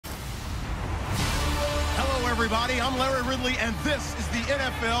everybody. I'm Larry Ridley, and this is the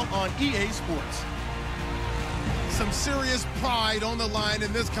NFL on EA Sports. Some serious pride on the line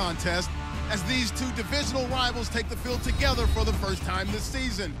in this contest as these two divisional rivals take the field together for the first time this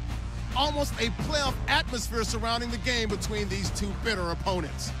season. Almost a playoff atmosphere surrounding the game between these two bitter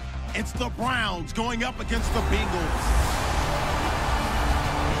opponents. It's the Browns going up against the Bengals.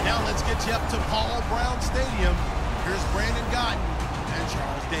 Now let's get you up to Paul Brown Stadium. Here's Brandon Gotton and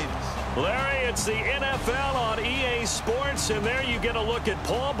Charles Davis. Larry, it's the NFL on EA Sports, and there you get a look at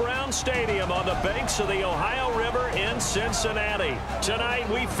Paul Brown Stadium on the banks of the Ohio River in Cincinnati. Tonight,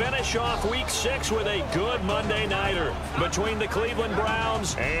 we finish off Week 6 with a good Monday nighter between the Cleveland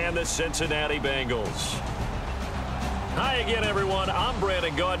Browns and the Cincinnati Bengals. Hi again, everyone. I'm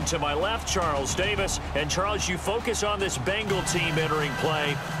Brandon Gordon. To my left, Charles Davis. And, Charles, you focus on this Bengal team entering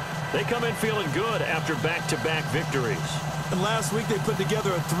play. They come in feeling good after back-to-back victories. And last week they put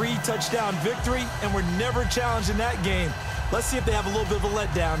together a 3-touchdown victory and were never challenged in that game. Let's see if they have a little bit of a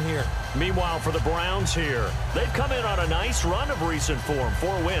letdown here. Meanwhile, for the Browns here, they've come in on a nice run of recent form,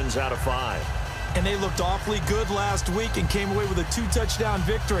 4 wins out of 5. And they looked awfully good last week and came away with a 2-touchdown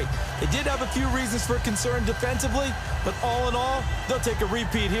victory. They did have a few reasons for concern defensively, but all in all, they'll take a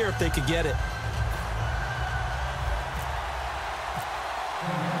repeat here if they could get it.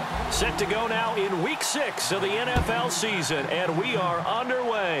 Set to go now in Week 6 of the NFL season, and we are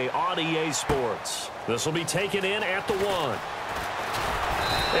underway on EA Sports. This will be taken in at the 1.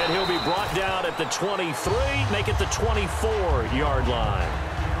 And he'll be brought down at the 23, make it the 24-yard line.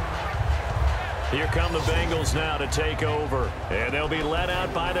 Here come the Bengals now to take over, and they'll be led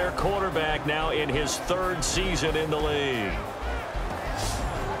out by their quarterback now in his 3rd season in the league.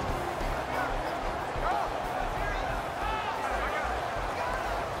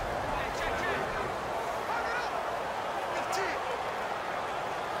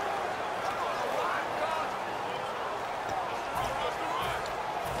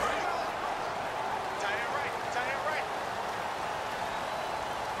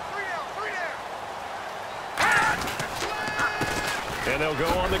 And they'll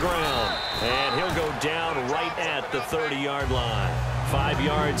go on the ground, and he'll go down right at the 30-yard line. 5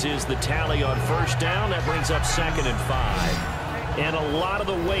 yards is the tally on first down. That brings up 2nd and 5. And a lot of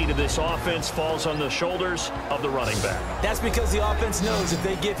the weight of this offense falls on the shoulders of the running back. That's because the offense knows if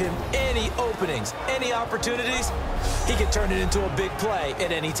they give him any openings, any opportunities, he can turn it into a big play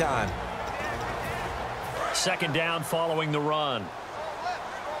at any time. 2nd down following the run.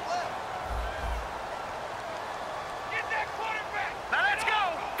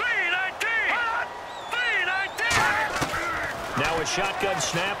 Now a shotgun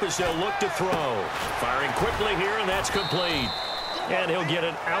snap as they'll look to throw. Firing quickly here, and that's complete. And he'll get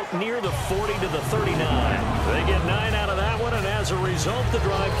it out near the 40 to the 39. They get 9 out of that one, and as a result, the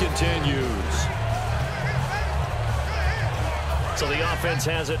drive continues. So the offense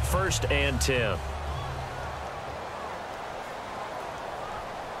has it 1st and 10.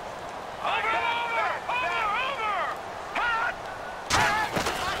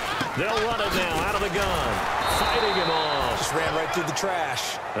 They'll run it now out of the gun. Fighting him off. Just ran right through the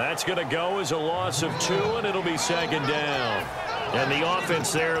trash. That's going to go as a loss of 2, and it'll be 2nd down. And the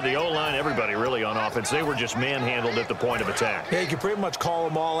offense there, the O-line, everybody really on offense, they were just manhandled at the point of attack. Yeah, you could pretty much call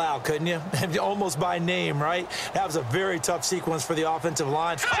them all out, couldn't you? Almost by name, right? That was a very tough sequence for the offensive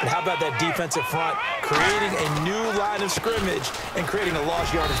line. But how about that defensive front? Creating a new line of scrimmage and creating a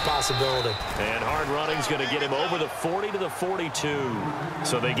lost yardage possibility. And hard running is going to get him over the 40 to the 42.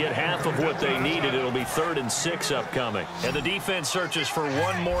 So they get half of what they needed. It'll be 3rd and 6 upcoming. And the defense searches for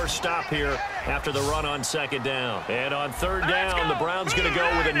one more stop here after the run on 2nd down. And on 3rd down, the Browns going to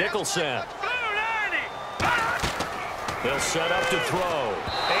go with a nickel set. They'll set up to throw.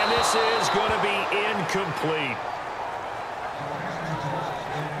 And this is going to be incomplete.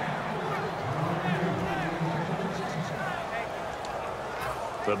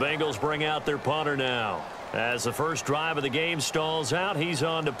 The Bengals bring out their punter now. As the first drive of the game stalls out, he's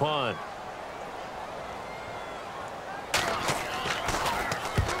on to punt.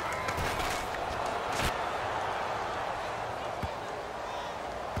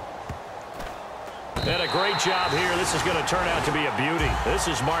 And a great job here. This is going to turn out to be a beauty. This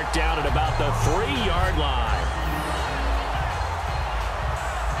is marked down at about the 3-yard line.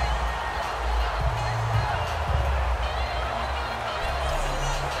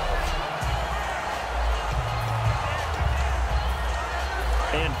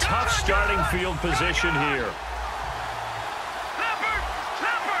 And tough starting field position here.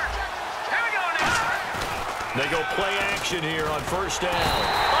 They go play action here on 1st down.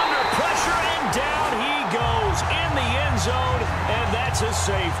 Under pressure, and down he goes in the end zone, and that's a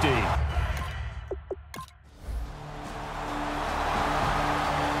safety.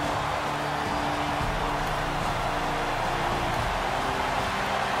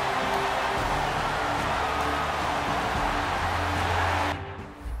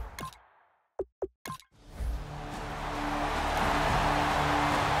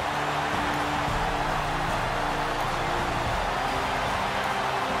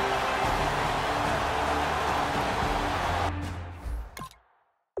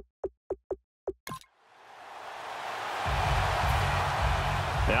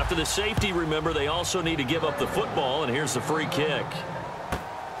 After the safety, remember, they also need to give up the football, and here's the free kick.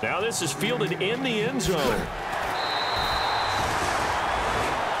 Now this is fielded in the end zone.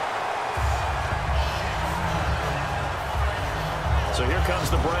 So here comes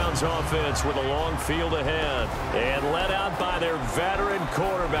the Browns offense with a long field ahead. And led out by their veteran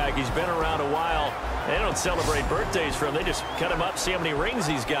quarterback. He's been around a while. They don't celebrate birthdays for him. They just cut him up, see how many rings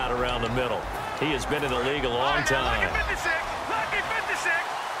he's got around the middle. He has been in the league a long time.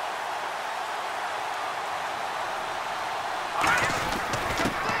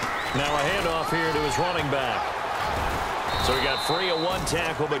 Now a handoff here to his running back. So he got free of one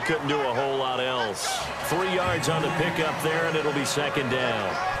tackle but couldn't do a whole lot else. 3 yards on the pickup there, and it'll be second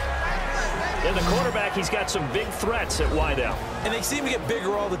down. And the quarterback, he's got some big threats at wideout. And they seem to get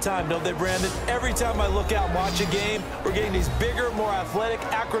bigger all the time, don't they, Brandon? Every time I look out and watch a game, we're getting these bigger, more athletic,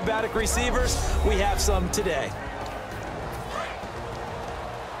 acrobatic receivers. We have some today.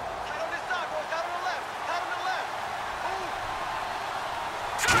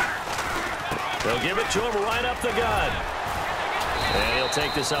 They'll give it to him right up the gut. And he'll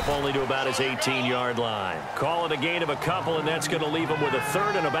take this up only to about his 18-yard line. Call it a gain of a couple, and that's going to leave him with a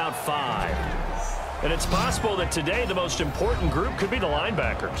 3rd and about 5. And it's possible that today the most important group could be the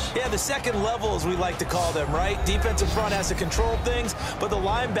linebackers. Yeah, the second level, as we like to call them, right? Defensive front has to control things, but the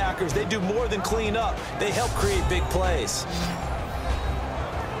linebackers, they do more than clean up. They help create big plays.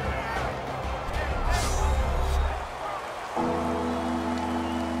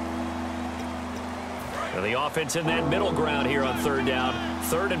 And the offense in that middle ground here on 3rd down,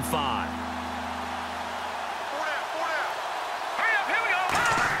 3rd and 5.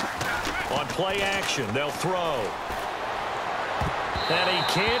 On play action, they'll throw. And he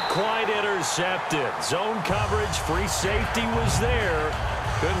can't quite intercept it. Zone coverage, free safety was there.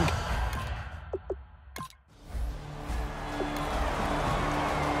 Couldn't.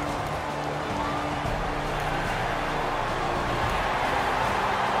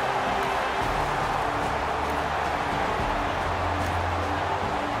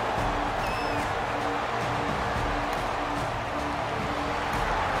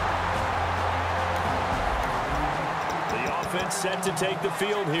 Set to take the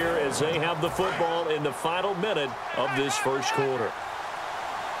field here as they have the football in the final minute of this first quarter.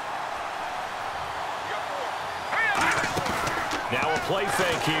 Now a play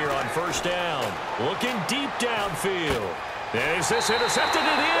fake here on 1st down. Looking deep downfield. Is this intercepted?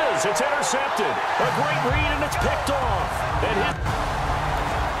 It is. It's intercepted. A great read, and it's picked off. And hit.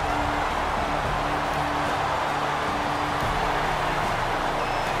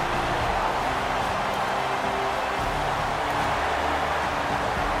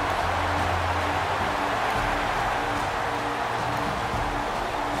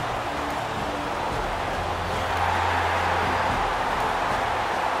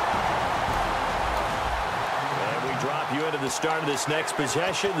 Start of this next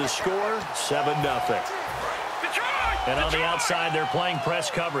possession, the score, 7-0. And on the outside, they're playing press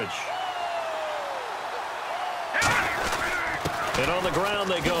coverage. And on the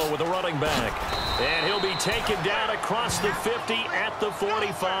ground they go with a running back. And he'll be taken down across the 50 at the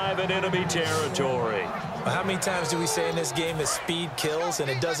 45 in enemy territory. How many times do we say in this game that speed kills,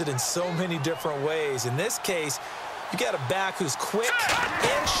 and it does it in so many different ways? In this case, you got a back who's quick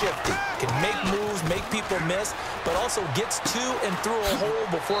and shifty, can make moves, make people miss, but also gets to and through a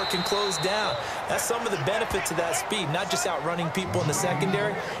hole before it can close down. That's some of the benefits of that speed, not just outrunning people in the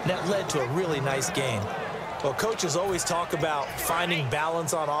secondary, and that led to a really nice game. Well, coaches always talk about finding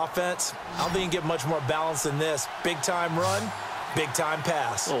balance on offense. I don't think you can get much more balance than this. Big-time run, big-time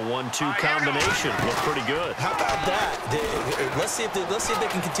pass. A 1-2 combination. Looked pretty good. How about that? Let's see if they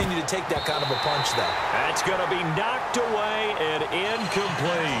can continue to take that kind of a punch, though. That's going to be knocked away and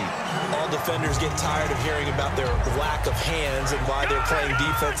incomplete. All defenders get tired of hearing about their lack of hands and why they're playing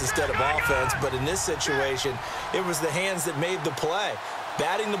defense instead of offense. But in this situation, it was the hands that made the play.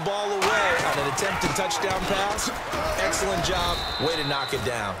 Batting the ball away on an attempted touchdown pass. Excellent job. Way to knock it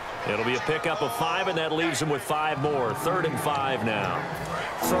down. It'll be a pickup of 5, and that leaves them with 5 more. 3rd and 5 now.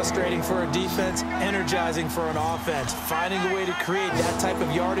 Frustrating for a defense, energizing for an offense. Finding a way to create that type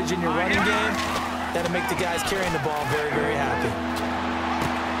of yardage in your running game, that'll make the guys carrying the ball very, very happy.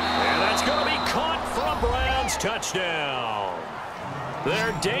 And that's going to be caught for a Browns touchdown.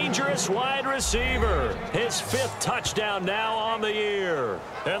 Their dangerous wide receiver. His 5th touchdown now on the year.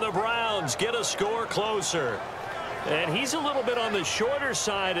 And the Browns get a score closer. And he's a little bit on the shorter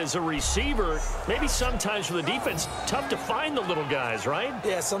side as a receiver. Maybe sometimes for the defense, tough to find the little guys, right?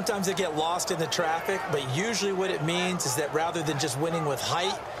 Yeah, sometimes they get lost in the traffic, but usually what it means is that rather than just winning with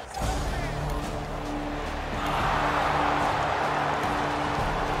height,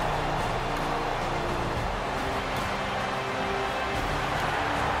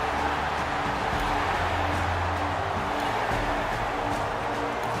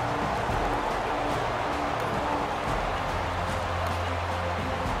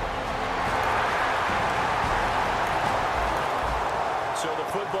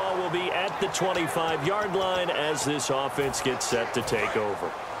 Football will be at the 25-yard line as this offense gets set to take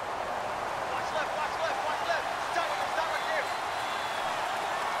over.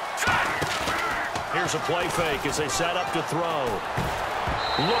 Here's a play fake as they set up to throw.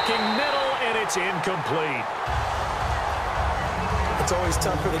 Looking middle, and it's incomplete. It's always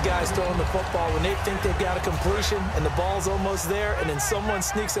tough for the guys throwing the football when they think they've got a completion and the ball's almost there, and then someone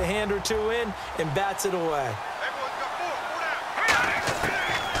sneaks a hand or two in and bats it away.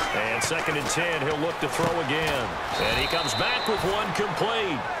 And 2nd and 10, he'll look to throw again. And he comes back with one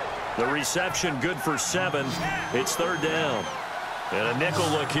complete. The reception good for 7. It's 3rd down. And a nickel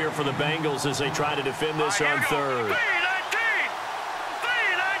look here for the Bengals as they try to defend this on 3rd.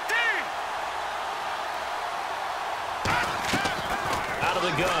 Out of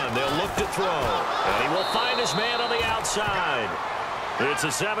the gun, they'll look to throw. And he will find his man on the outside. It's a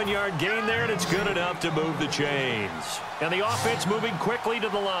 7-yard gain there, and it's good enough to move the chains. And the offense moving quickly to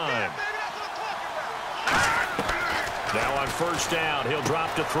the line. Now on 1st down, he'll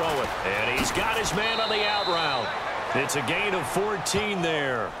drop to throw it. And he's got his man on the out route. It's a gain of 14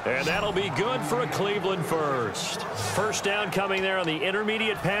 there, and that'll be good for a Cleveland first. 1st down coming there on the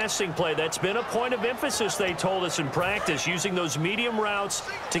intermediate passing play. That's been a point of emphasis, they told us in practice, using those medium routes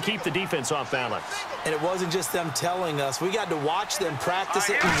to keep the defense off balance. And it wasn't just them telling us. We got to watch them practice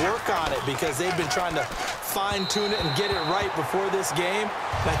it and work on it because they've been trying to fine-tune it and get it right before this game,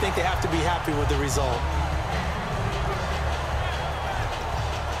 and I think they have to be happy with the result.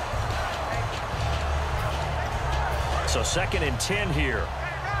 So 2nd and 10 here.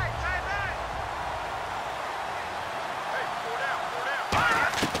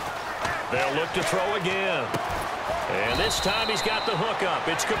 They'll look to throw again. And this time he's got the hook up.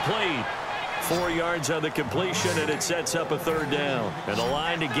 It's complete. 4 yards on the completion, and it sets up a 3rd down. And the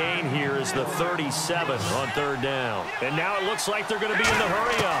line to gain here is the 37 on 3rd down. And now it looks like they're going to be in the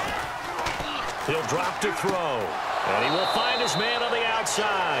hurry up. He'll drop to throw. And he will find his man on the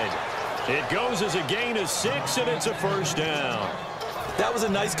outside. It goes as a gain of 6, and it's a 1st down. That was a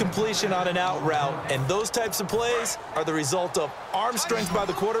nice completion on an out route, and those types of plays are the result of arm strength by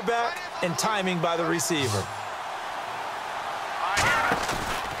the quarterback and timing by the receiver.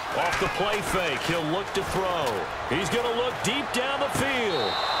 Off the play fake, he'll look to throw. He's going to look deep down the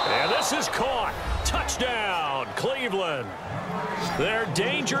field. And this is caught. Touchdown, Cleveland. Their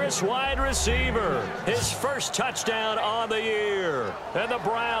dangerous wide receiver. His first touchdown on the year. And the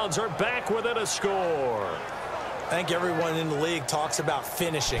Browns are back within a score. I think everyone in the league talks about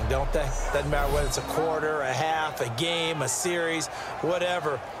finishing, don't they? Doesn't matter whether it's a quarter, a half, a game, a series,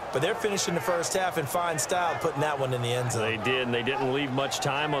 whatever. But they're finishing the first half in fine style, putting that one in the end zone. They did, and they didn't leave much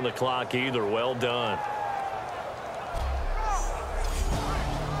time on the clock either. Well done.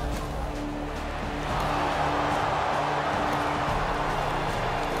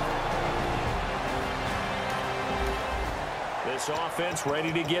 This offense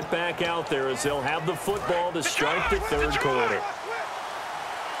ready to get back out there as they'll have the football to start the 3rd quarter.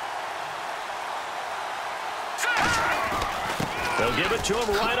 They'll give it to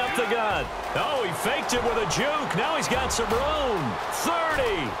him right up the gut. Oh, he faked it with a juke. Now he's got some room. 30,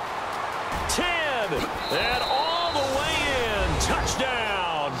 10, and all the way in.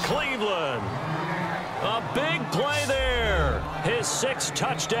 Touchdown, Cleveland. A big play there. His 6th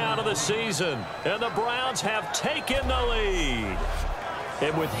touchdown of the season. And the Browns have taken the lead.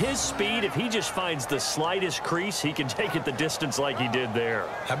 And with his speed, if he just finds the slightest crease, he can take it the distance like he did there.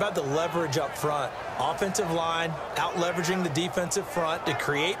 How about the leverage up front? Offensive line out leveraging the defensive front to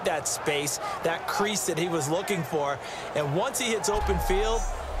create that space, that crease that he was looking for. And once he hits open field,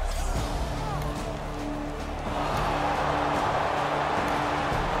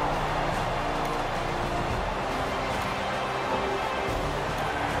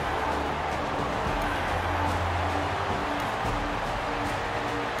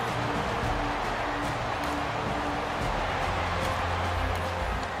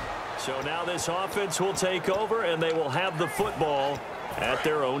 so now this offense will take over, and they will have the football at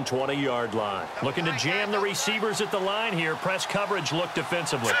their own 20-yard line. Looking to jam the receivers at the line here. Press coverage look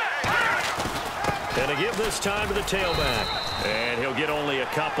defensively. And to give this time to the tailback. And he'll get only a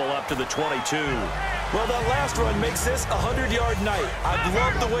couple up to the 22. Well, that last run makes this a 100-yard night. I've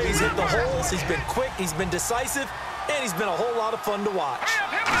loved the way he's hit the holes. He's been quick, he's been decisive, and he's been a whole lot of fun to watch.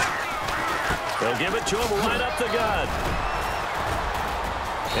 They'll give it to him right up the gut.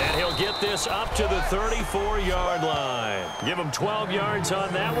 And he'll get this up to the 34-yard line. Give him 12 yards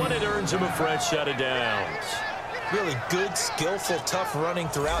on that one. It earns him a fresh set of downs. Really good, skillful, tough running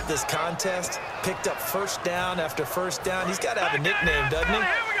throughout this contest. Picked up first down after first down. He's got to have a nickname, doesn't he?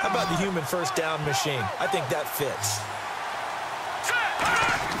 How about the human first down machine? I think that fits.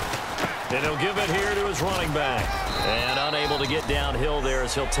 And he'll give it here to his running back. And unable to get downhill there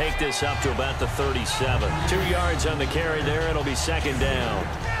as he'll take this up to about the 37. 2 yards on the carry there. It'll be second down.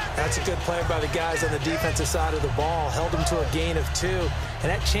 That's a good play by the guys on the defensive side of the ball. Held him to a gain of 2.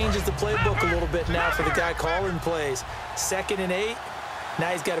 And that changes the playbook a little bit now for the guy calling plays. 2nd and 8.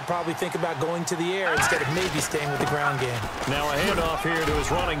 Now he's got to probably think about going to the air instead of maybe staying with the ground game. Now a handoff here to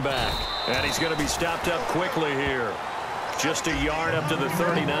his running back. And he's going to be stopped up quickly here. Just a yard up to the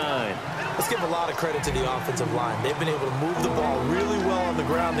 39. Let's give a lot of credit to the offensive line. They've been able to move the ball really well on the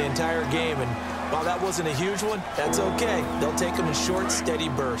ground the entire game. And while that wasn't a huge one, that's okay. They'll take them in short, steady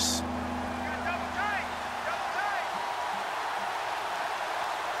bursts.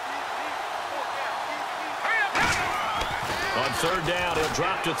 On third down, he'll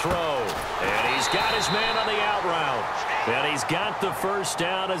drop to throw. And he's got his man on the out route. And he's got the first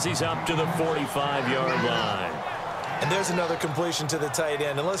down as he's up to the 45-yard line. And there's another completion to the tight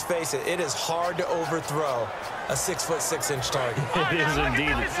end. And let's face it, it is hard to overthrow a 6'6" target. It is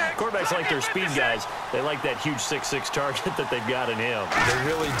indeed. Quarterbacks like their speed guys. They like that huge 6'6" target that they've got in him. They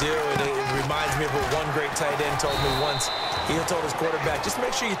really do. And it reminds me of what one great tight end told me once. He told his quarterback, just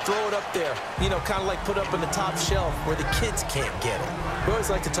make sure you throw it up there. You know, kind of like put up on the top shelf where the kids can't get it. We always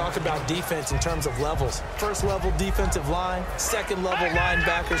like to talk about defense in terms of levels. First level defensive line, second level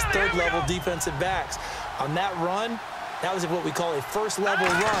linebackers, third level defensive backs. On that run, that was what we call a first-level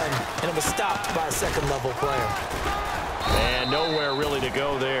run, and it was stopped by a second-level player. And nowhere really to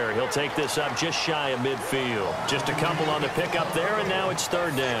go there. He'll take this up just shy of midfield. Just a couple on the pickup there, and now it's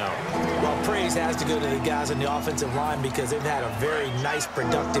third down. Well, praise has to go to the guys on the offensive line because they've had a very nice,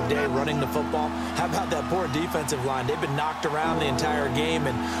 productive day running the football. How about that poor defensive line? They've been knocked around the entire game,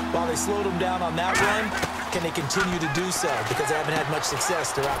 and while they slowed them down on that run, can they continue to do so? Because they haven't had much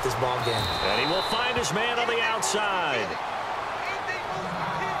success throughout this ball game. And he will find his man on the outside.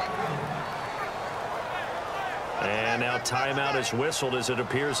 And now timeout is whistled as it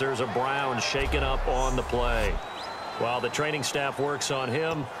appears there's a Brown shaken up on the play. While the training staff works on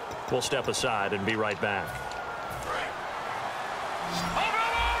him, we'll step aside and be right back.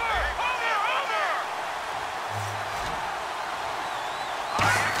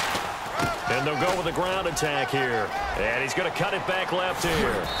 And they'll go with a ground attack here. And he's going to cut it back left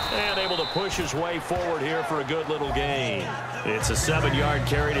here. And able to push his way forward here for a good little gain. It's a 7-yard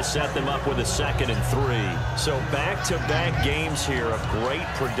carry to set them up with a 2nd and 3. So back-to-back games here of great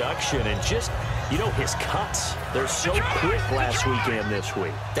production. And just, you know, his cuts, they're so quick last week and this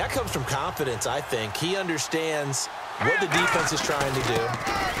week. That comes from confidence, I think. He understands what the defense is trying to do.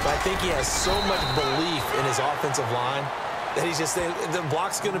 But I think he has so much belief in his offensive line that he's just saying, the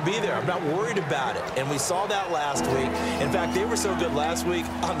block's going to be there. I'm not worried about it. And we saw that last week. In fact, they were so good last week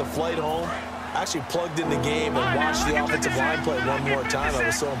on the flight home. I actually plugged in the game and watched the offensive line play one more time. I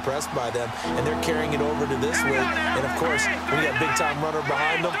was so impressed by them. And they're carrying it over to this week. And, of course, when you got a big-time runner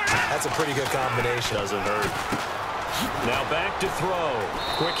behind them, that's a pretty good combination. Doesn't hurt. Now back to throw.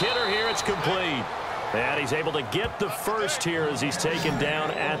 Quick hitter here. It's complete. And he's able to get the first here as he's taken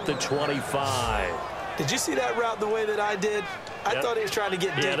down at the 25. Did you see that route the way that I did? I thought he was trying to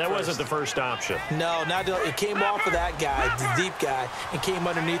get deep. Yeah, that first. wasn't the first option. No, not it came off of that guy, the deep guy, and came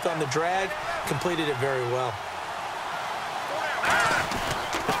underneath on the drag, completed it very well.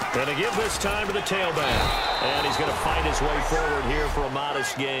 And to give this time to the tailback. And he's going to find his way forward here for a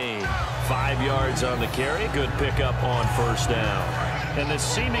modest gain. 5 yards on the carry. Good pickup on first down. And this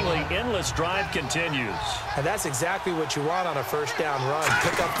seemingly endless drive continues. And that's exactly what you want on a first down run.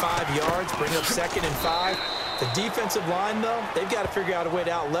 Pick up 5 yards, bring up 2nd and 5. The defensive line, though, they've got to figure out a way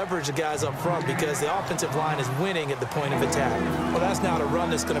to out-leverage the guys up front because the offensive line is winning at the point of attack. Well, that's not a run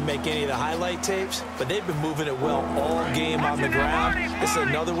that's going to make any of the highlight tapes, but they've been moving it well all game on the ground. This is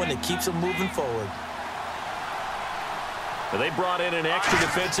another one that keeps them moving forward. They brought in an extra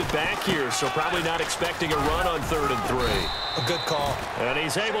defensive back here, so probably not expecting a run on 3rd and 3. A good call. And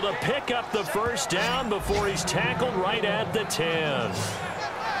he's able to pick up the first down before he's tackled right at the 10.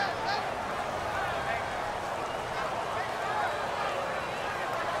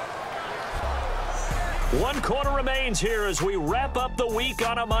 One quarter remains here as we wrap up the week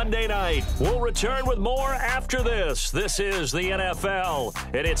on a Monday night. We'll return with more after this. This is the NFL,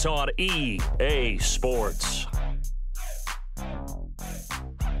 and it's on EA Sports.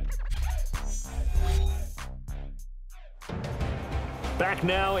 Back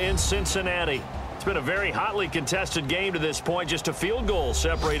now in Cincinnati. It's been a very hotly contested game to this point. Just a field goal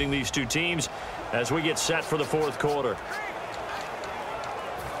separating these two teams as we get set for the fourth quarter.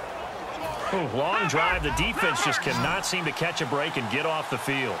 Ooh, long drive. The defense just cannot seem to catch a break and get off the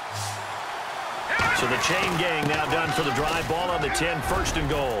field. So the chain gang now done for the drive. Ball on the 10, first and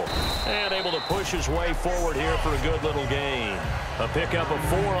goal. And able to push his way forward here for a good little gain. A pickup of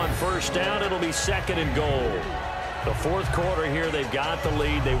 4 on first down. It'll be second and goal. The fourth quarter here, they've got the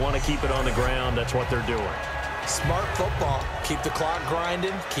lead. They want to keep it on the ground. That's what they're doing. Smart football. Keep the clock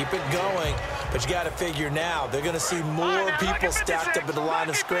grinding. Keep it going. But you got to figure now, they're going to see more people stacked up at the line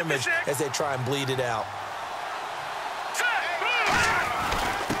of scrimmage as they try and bleed it out.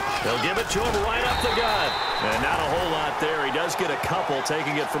 They'll give it to him right up the gut. And not a whole lot there. He does get a couple,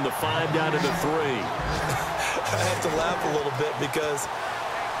 taking it from the 5 down to the 3. I have to laugh a little bit because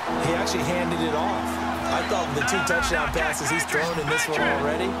he actually handed it off. I thought with the 2 touchdown passes he's thrown in this one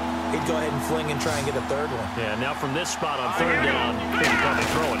already, he'd go ahead and fling and try and get a third one. Yeah, now from this spot on 3rd down, he's probably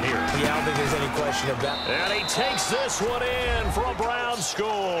throwing here. Yeah, I don't think there's any question of that. And he takes this one in for a Brown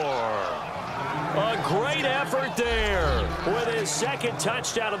score. A great effort there with his 2nd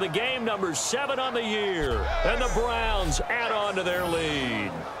touchdown of the game, number 7 on the year. And the Browns add on to their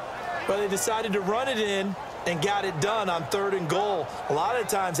lead. But they decided to run it in and got it done on 3rd and goal. A lot of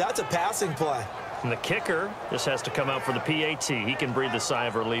times that's a passing play. And the kicker just has to come out for the PAT. He can breathe a sigh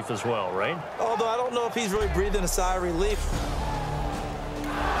of relief as well, right? Although I don't know if he's really breathing a sigh of relief.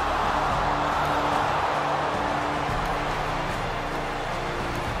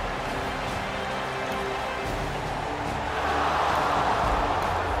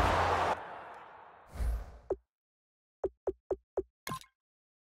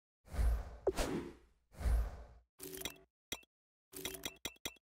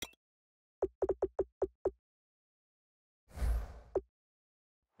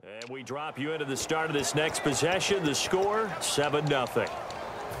 And we drop you into the start of this next possession. The score, 7-0.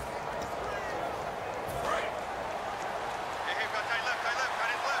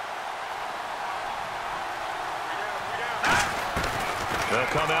 They'll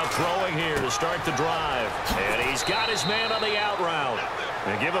come out throwing here to start the drive. And he's got his man on the out route.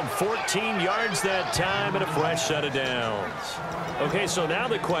 They give him 14 yards that time and a fresh set of downs. Okay, so now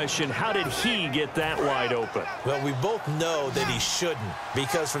the question, how did he get that wide open? Well, we both know that he shouldn't,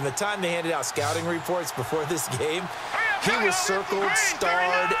 because from the time they handed out scouting reports before this game, he was circled,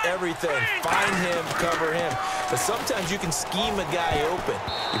 starred, everything. Find him, cover him. But sometimes you can scheme a guy open.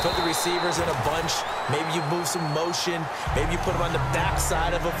 You put the receivers in a bunch. Maybe you move some motion. Maybe you put them on the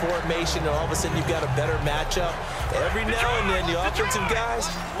backside of a formation, and all of a sudden you've got a better matchup. Every now and then, the offensive guys,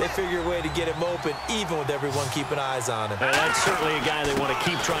 they figure a way to get him open, even with everyone keeping eyes on him. And that's certainly a guy they want to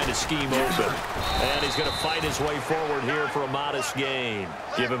keep trying to scheme open. And he's going to fight his way forward here for a modest gain.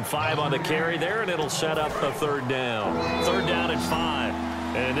 Give him 5 on the carry there, and it'll set up a 3rd down. 3rd down and 5.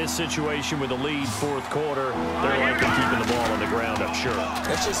 And in this situation with the lead 4th quarter, they're likely keeping the ball on the ground, I'm sure.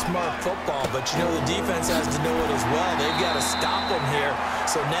 That's just smart football, but you know the defense has to know it as well. They've got to stop them here.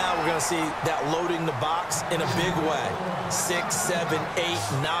 So now we're going to see that loading the box in a big way. 6, 7, 8,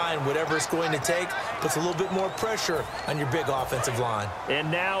 9, whatever it's going to take, puts a little bit more pressure on your big offensive line.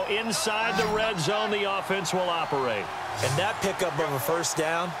 And now inside the red zone, the offense will operate. And that pickup of a 1st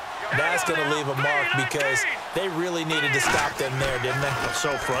down, that's going to leave a mark because they really needed to stop them there, didn't they? It's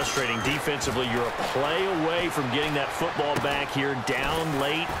so frustrating. Defensively, you're a play away from getting that football back here, down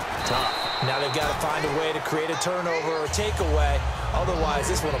late, tough. Now they've got to find a way to create a turnover or takeaway. Otherwise,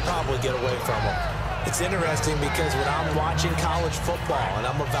 this one will probably get away from them. It's interesting because when I'm watching college football and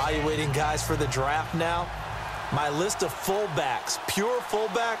I'm evaluating guys for the draft now, my list of fullbacks, pure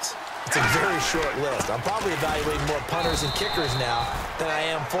fullbacks, it's a very short list. I'm probably evaluating more punters and kickers now than I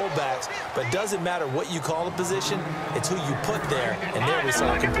am fullbacks. But it doesn't matter what you call the position, it's who you put there. And there we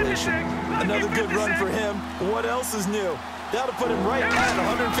saw completion. Another good run for him. What else is new? That'll put him right at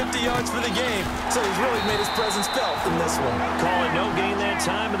 150 yards for the game. So he's really made his presence felt in this one. Calling no gain that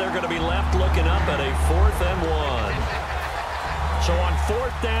time, and they're going to be left looking up at a 4th and 1. So on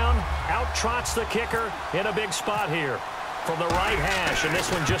 4th down, out trots the kicker in a big spot here from the right hash, and this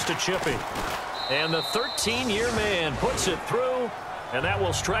one just a chippy. And the 13-year man puts it through, and that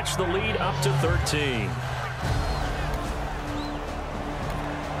will stretch the lead up to 13.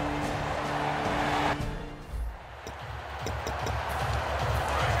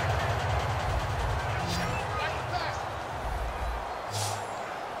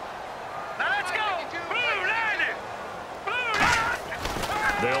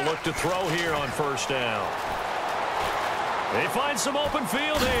 They'll look to throw here on 1st down. They find some open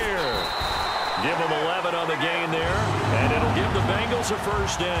field here. Give them 11 on the gain there, and it'll give the Bengals a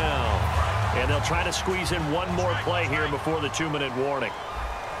 1st down. And they'll try to squeeze in one more play here before the 2-minute warning.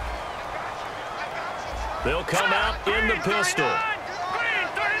 They'll come out in the pistol.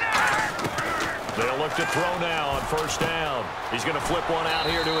 They'll look to throw now on 1st down. He's going to flip one out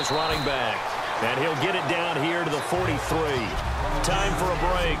here to his running back. And he'll get it down here to the 43. Time for a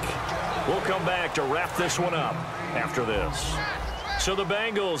break. We'll come back to wrap this one up after this. So the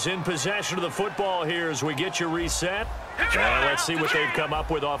Bengals in possession of the football here as we get you reset. And let's see what they've come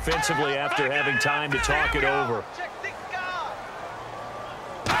up with offensively after having time to talk it over.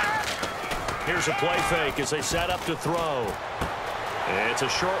 Here's a play fake as they set up to throw. It's a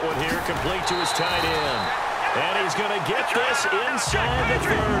short one here, complete to his tight end. And he's going to get this inside the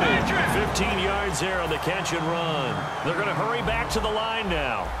 30. 15 yards there on the catch and run. They're going to hurry back to the line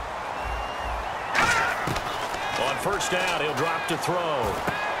now. On first down, he'll drop to throw.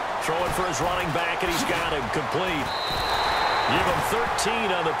 Throwing for his running back, and he's got him complete. Give him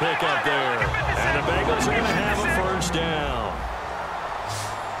 13 on the pickup there. And the Bengals are going to have a first down.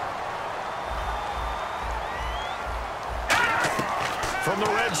 From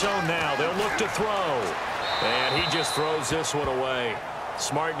the red zone now, they'll look to throw. And he just throws this one away.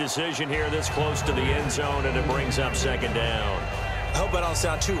 Smart decision here this close to the end zone, and it brings up second down. I hope I don't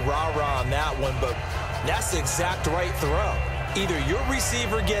sound too rah-rah on that one, but that's the exact right throw. Either your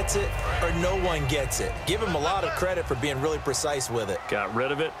receiver gets it or no one gets it. Give him a lot of credit for being really precise with it. Got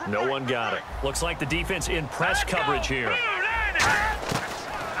rid of it. No one got it. Looks like the defense in press coverage here.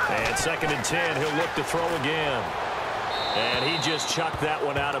 And second and 10, he'll look to throw again. And he just chucked that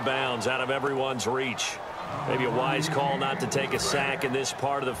one out of bounds, out of everyone's reach. Maybe a wise call not to take a sack in this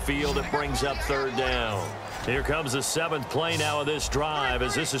part of the field. It brings up third down. Here comes the 7th play now of this drive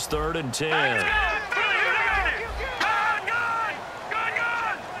as this is 3rd and 10.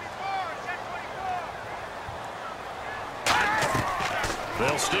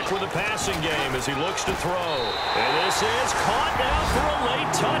 They'll stick with the passing game as he looks to throw. And this is caught now for a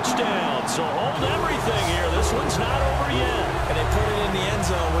late touchdown. So hold everything here. This one's not over yet. And they put it in the end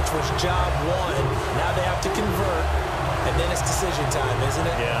zone, which was job one. Now they have to convert. And then it's decision time, isn't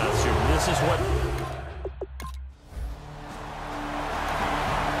it? Yeah, this is what...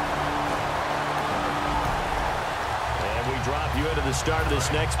 And we drop you into the start of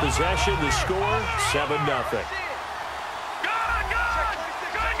this next possession. The score, 7-0.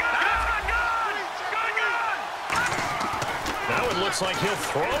 Looks like he'll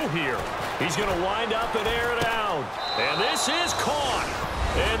throw here. He's going to wind up and air it out. And this is caught.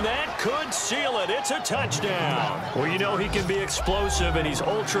 And that could seal it. It's a touchdown. Well, you know he can be explosive, and he's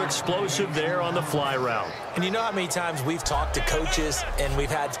ultra explosive there on the fly route. And you know how many times we've talked to coaches and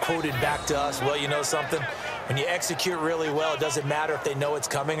we've had quoted back to us, well, you know something? When you execute really well, it doesn't matter if they know it's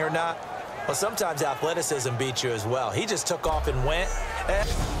coming or not. Well, sometimes athleticism beats you as well. He just took off and went. And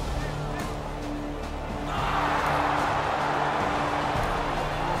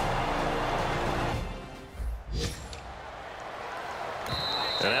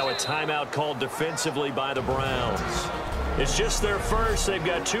now a timeout called defensively by the Browns. It's just their first. They've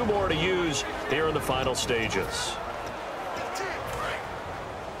got 2 more to use here in the final stages.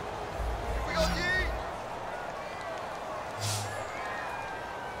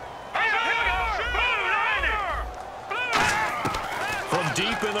 From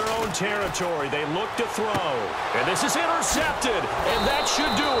deep in their own territory, they look to throw. And this is intercepted, and that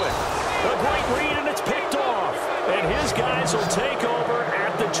should do it. A great read, and it's picked off. And his guys will take over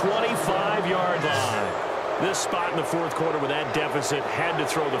at the 25-yard line. This spot in the 4th quarter with that deficit had to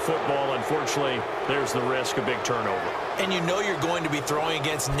throw the football. Unfortunately, there's the risk of big turnover. And you know you're going to be throwing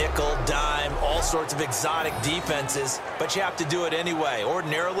against nickel, dime, all sorts of exotic defenses, but you have to do it anyway.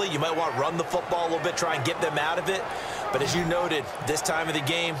 Ordinarily, you might want to run the football a little bit, try and get them out of it. But as you noted, this time of the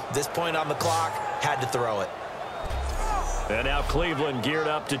game, this point on the clock, had to throw it. And now Cleveland geared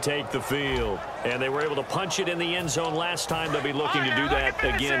up to take the field. And they were able to punch it in the end zone last time. They'll be looking to do that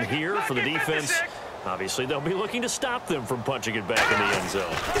again here for the defense. Obviously, they'll be looking to stop them from punching it back in the end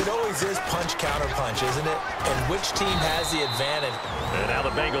zone. It always is punch-counter-punch, isn't it? And which team has the advantage? And now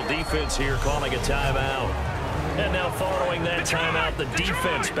the Bengal defense here calling a timeout. And now following that timeout, the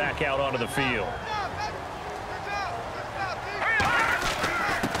defense back out onto the field.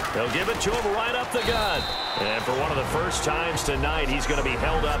 They'll give it to him right up the gut. And for one of the first times tonight, he's going to be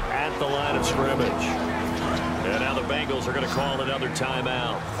held up at the line of scrimmage. And now the Bengals are going to call another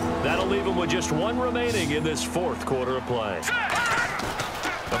timeout. That'll leave them with just 1 remaining in this 4th quarter of play.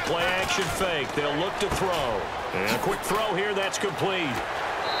 A play-action fake. They'll look to throw. And a quick throw here. That's complete.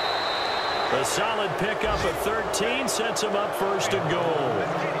 A solid pickup of 13 sets him up 1st and goal.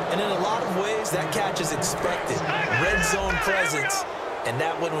 And in a lot of ways, that catch is expected. Red zone presence. And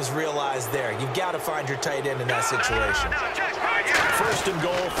that one was realized there. You've got to find your tight end in that situation. 1st and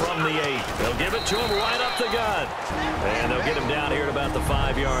goal from the 8. They'll give it to him right up the gut. And they'll get him down here at about the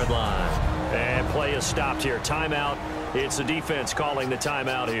 5-yard line. And play is stopped here. Timeout. It's the defense calling the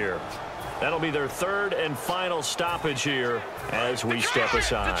timeout here. That'll be their third and final stoppage here as we step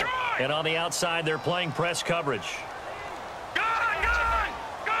aside. And on the outside, they're playing press coverage.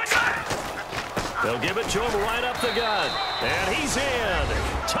 They'll give it to him right up the gut. And he's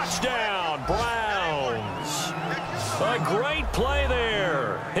in. Touchdown, Browns. A great play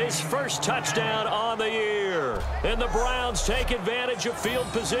there. His first touchdown on the year. And the Browns take advantage of field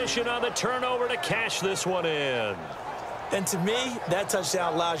position on the turnover to cash this one in. And to me, that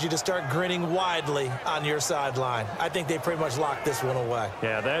touchdown allows you to start grinning widely on your sideline. I think they pretty much locked this one away.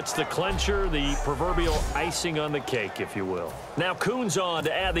 Yeah, that's the clincher, the proverbial icing on the cake, if you will. Now Kuhn's on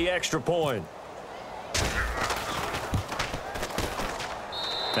to add the extra point.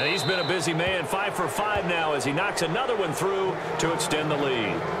 And he's been a busy man, 5 for 5 now as he knocks another one through to extend the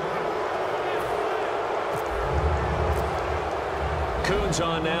lead. Kuhn's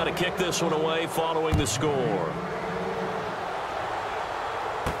on now to kick this one away following the score.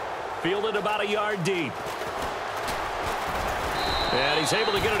 Fielded about a yard deep. And he's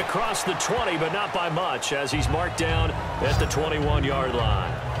able to get it across the 20, but not by much as he's marked down at the 21-yard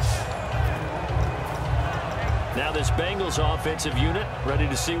line. Now this Bengals offensive unit ready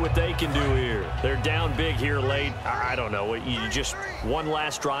to see what they can do here. They're down big here late. I don't know. You just one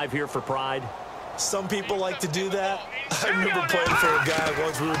last drive here for pride. Some people like to do that. I remember playing for a guy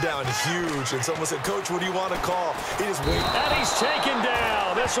once we were down huge, and someone said, "Coach, what do you want to call?" He just waited. And he's taken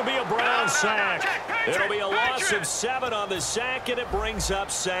down. This will be a Brown sack. It'll be a loss of 7 on the sack, and it brings up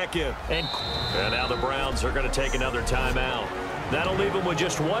second. And now the Browns are going to take another timeout. That'll leave them with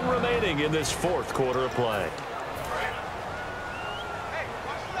just 1 remaining in this 4th quarter of play.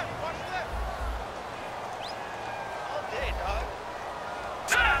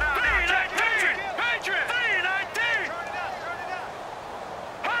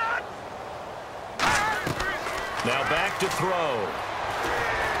 Now back to throw.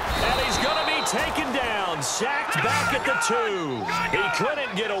 And he's going to be taken down. Sacked back at the 2. He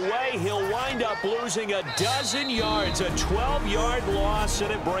couldn't get away. He'll wind up losing a dozen yards. A 12-yard loss,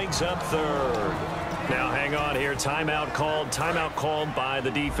 and it brings up 3rd. Now hang on here. Timeout called by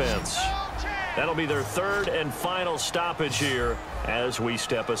the defense. That'll be their 3rd and final stoppage here as we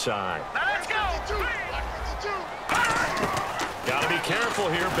step aside. Let's go. Got to be careful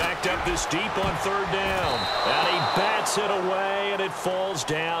here, backed up this deep on 3rd down. And he bats it away, and it falls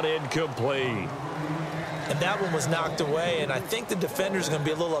down incomplete. And that one was knocked away, and I think the defenders are going to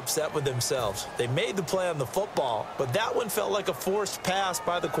be a little upset with themselves. They made the play on the football, but that one felt like a forced pass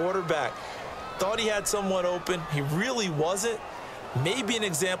by the quarterback. Thought he had someone open. He really wasn't. Maybe an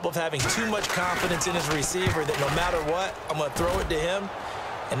example of having too much confidence in his receiver that no matter what, I'm going to throw it to him.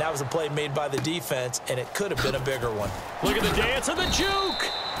 And that was a play made by the defense, and it could have been a bigger one. Look at the dance of the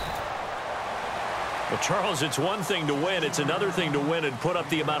juke. Well, Charles, it's one thing to win. It's another thing to win and put up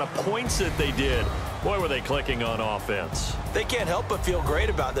the amount of points that they did. Boy, were they clicking on offense. They can't help but feel great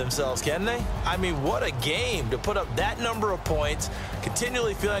about themselves, can they? I mean, what a game to put up that number of points,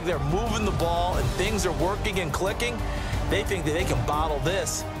 continually feeling like they're moving the ball and things are working and clicking. They think that they can bottle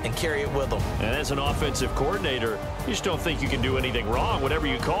this and carry it with them. And as an offensive coordinator, you just don't think you can do anything wrong. Whatever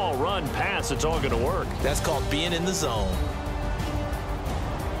you call, run, pass, it's all going to work. That's called being in the zone.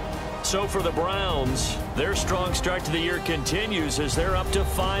 So for the Browns, their strong start to the year continues as they're up to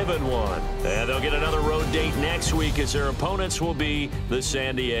 5-1. And they'll get another road date next week as their opponents will be the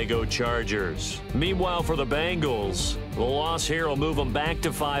San Diego Chargers. Meanwhile, for the Bengals, the loss here will move them back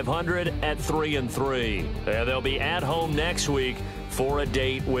to 500 at 3-3. And they'll be at home next week for a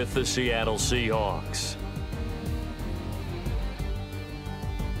date with the Seattle Seahawks.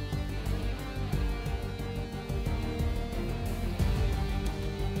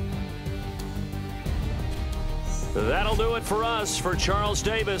 That'll do it for us. For Charles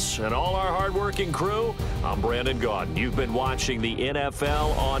Davis and all our hardworking crew, I'm Brandon Gaudin. You've been watching the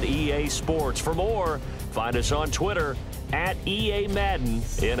NFL on EA Sports. For more, find us on Twitter at EA Madden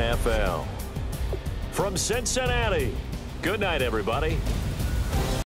NFL. From Cincinnati, good night, everybody.